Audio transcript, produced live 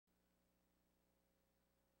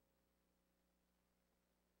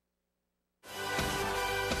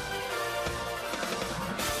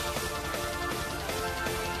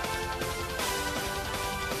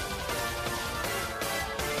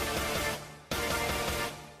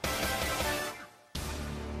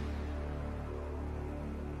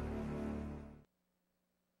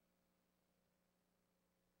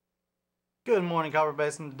Good morning, Copper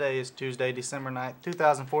Basin. Today is Tuesday, December 9th,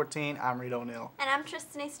 2014. I'm Reed O'Neill. And I'm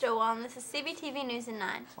Tristan Stowell, and this is CBTV News in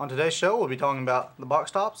 9. On today's show, we'll be talking about the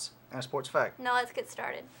box tops and a sports fact. Now let's get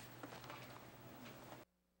started.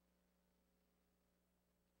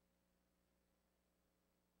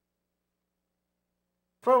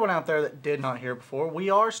 For everyone out there that did not hear before, we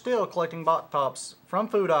are still collecting box tops from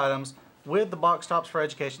food items with the Box Tops for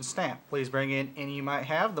Education stamp. Please bring in any you might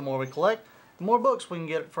have. The more we collect, the more books we can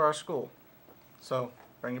get for our school. So,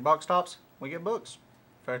 bring your box tops, we get books.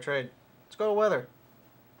 Fair trade. Let's go to weather.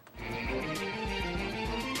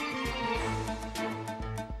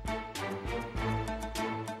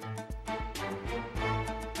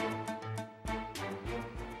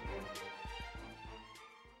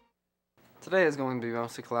 Today is going to be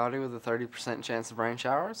mostly cloudy with a 30% chance of rain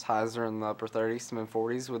showers. Highs are in the upper 30s to mid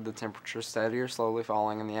 40s with the temperature steady or slowly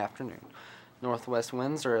falling in the afternoon. Northwest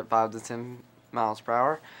winds are at 5 to 10 miles per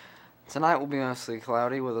hour. Tonight will be mostly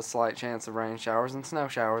cloudy with a slight chance of rain showers and snow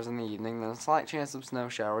showers in the evening, then a slight chance of snow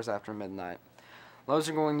showers after midnight. Lows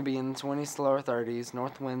are going to be in the 20s to lower 30s.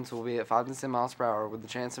 North winds will be at 5 to 10 miles per hour with the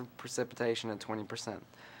chance of precipitation at 20%.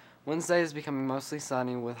 Wednesday is becoming mostly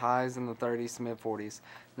sunny with highs in the 30s to mid 40s.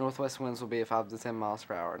 Northwest winds will be at 5 to 10 miles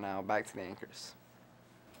per hour. Now back to the anchors.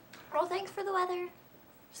 Well, thanks for the weather.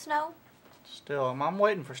 Snow? Still, I'm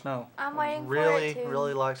waiting for snow. I'm waiting for it too.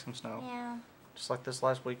 Really like some snow. Yeah. Just like this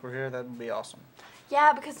last week we're here, that would be awesome.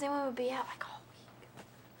 Yeah, because then we would be out like all week.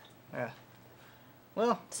 Yeah.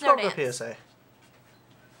 Well, Snow start with dance. PSA.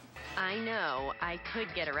 I know I could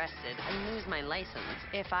get arrested and lose my license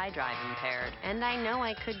if I drive impaired, and I know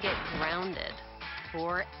I could get grounded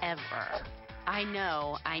forever. I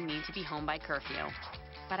know I need to be home by curfew,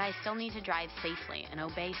 but I still need to drive safely and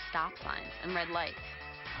obey stop signs and red lights.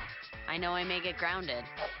 I know I may get grounded,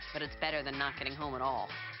 but it's better than not getting home at all.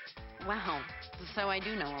 Wow, so I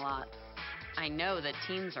do know a lot. I know that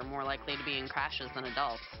teens are more likely to be in crashes than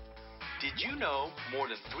adults. Did you know more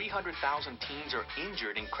than 300,000 teens are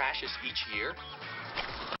injured in crashes each year?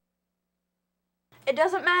 It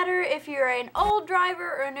doesn't matter if you're an old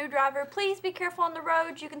driver or a new driver, please be careful on the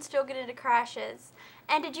roads. You can still get into crashes.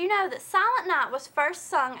 And did you know that Silent Night was first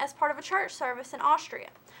sung as part of a church service in Austria?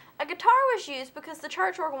 A guitar was used because the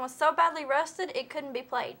church organ was so badly rusted it couldn't be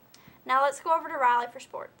played. Now let's go over to Riley for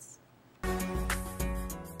sports.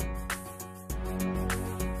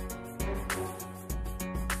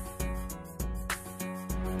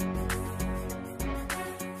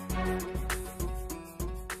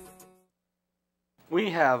 We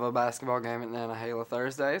have a basketball game at Nantahala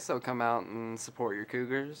Thursday, so come out and support your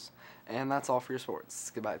Cougars. And that's all for your sports.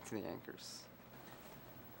 Let's get back to the anchors.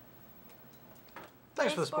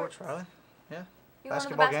 Thanks for the sports, Riley. Yeah. You going to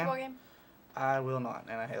the basketball game? I will not.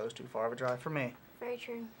 Nantahala's too far of a drive for me. Very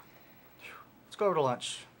true. Let's go over to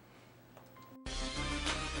lunch.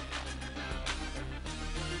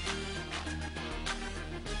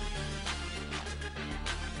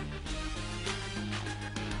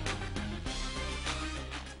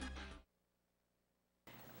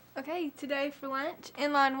 Okay, today for lunch,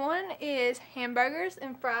 in line 1 is hamburgers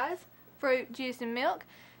and fries, fruit, juice, and milk.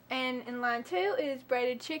 And in line 2 is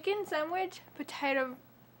breaded chicken sandwich, potato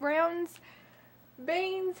rounds,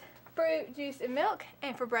 beans, fruit, juice, and milk.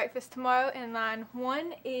 And for breakfast tomorrow, in line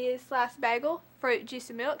 1 is sliced bagel, fruit, juice,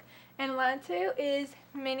 and milk. And line 2 is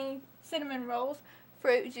mini cinnamon rolls,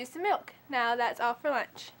 fruit, juice, and milk. Now that's all for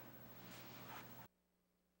lunch.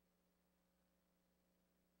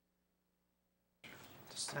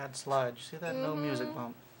 Sad slide. You see that? No music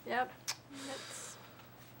bump. Yep.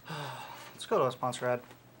 Let's go to a sponsor ad.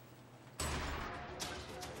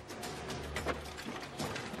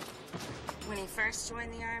 When he first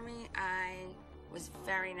joined the Army, I was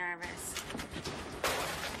very nervous.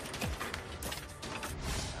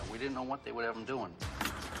 We didn't know what they would have him doing.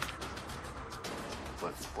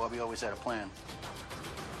 But Bobby always had a plan.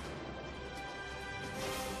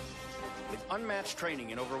 With unmatched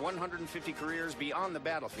training in over 150 careers beyond the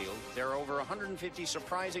battlefield, there are over 150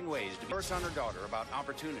 surprising ways to be your son or daughter about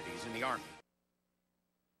opportunities in the Army.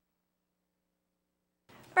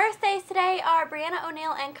 Birthdays today are Brianna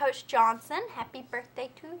O'Neill and Coach Johnson. Happy birthday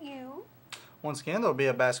to you. Once again, there'll be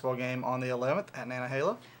a basketball game on the 11th at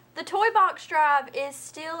Nantahala. The toy box drive is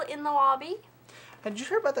still in the lobby. Hey, did you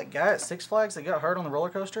hear about that guy at Six Flags that got hurt on the roller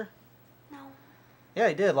coaster? No. Yeah,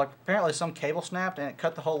 he did. Like, apparently some cable snapped and it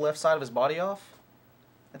cut the whole left side of his body off.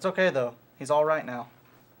 It's okay, though. He's all right now.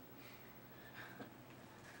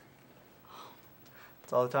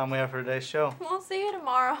 That's all the time we have for today's show. We'll see you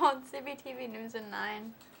tomorrow on CBTV News at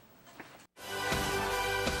 9.